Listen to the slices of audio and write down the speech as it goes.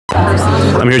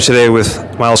I'm here today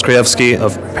with Miles Krajewski,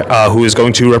 who is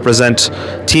going to represent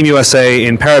Team USA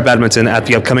in para-badminton at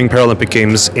the upcoming Paralympic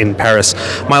Games in Paris.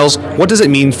 Miles, what does it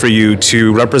mean for you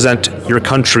to represent your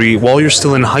country while you're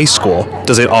still in high school?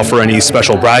 Does it offer any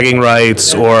special bragging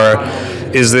rights, or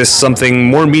is this something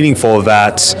more meaningful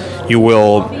that you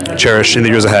will cherish in the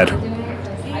years ahead?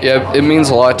 Yeah, it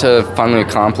means a lot to finally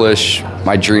accomplish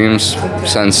my dreams.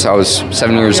 Since I was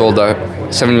 7 years old,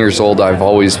 I've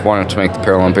always wanted to make the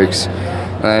Paralympics.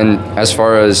 And as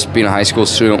far as being a high school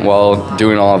student while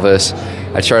doing all of this,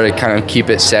 I try to kind of keep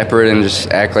it separate and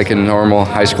just act like a normal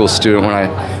high school student when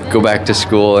I go back to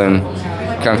school, and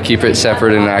kind of keep it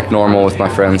separate and act normal with my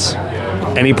friends.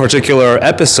 Any particular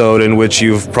episode in which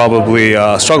you've probably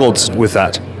struggled with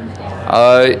that?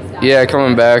 Yeah,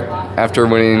 coming back after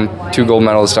winning 2 gold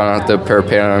medals down at the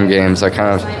Para-badminton Games, I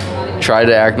kind of tried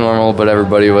to act normal, but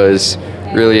everybody was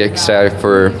really excited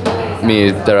for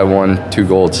me that I won 2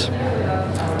 golds.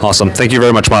 Awesome. Thank you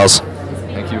very much, Miles.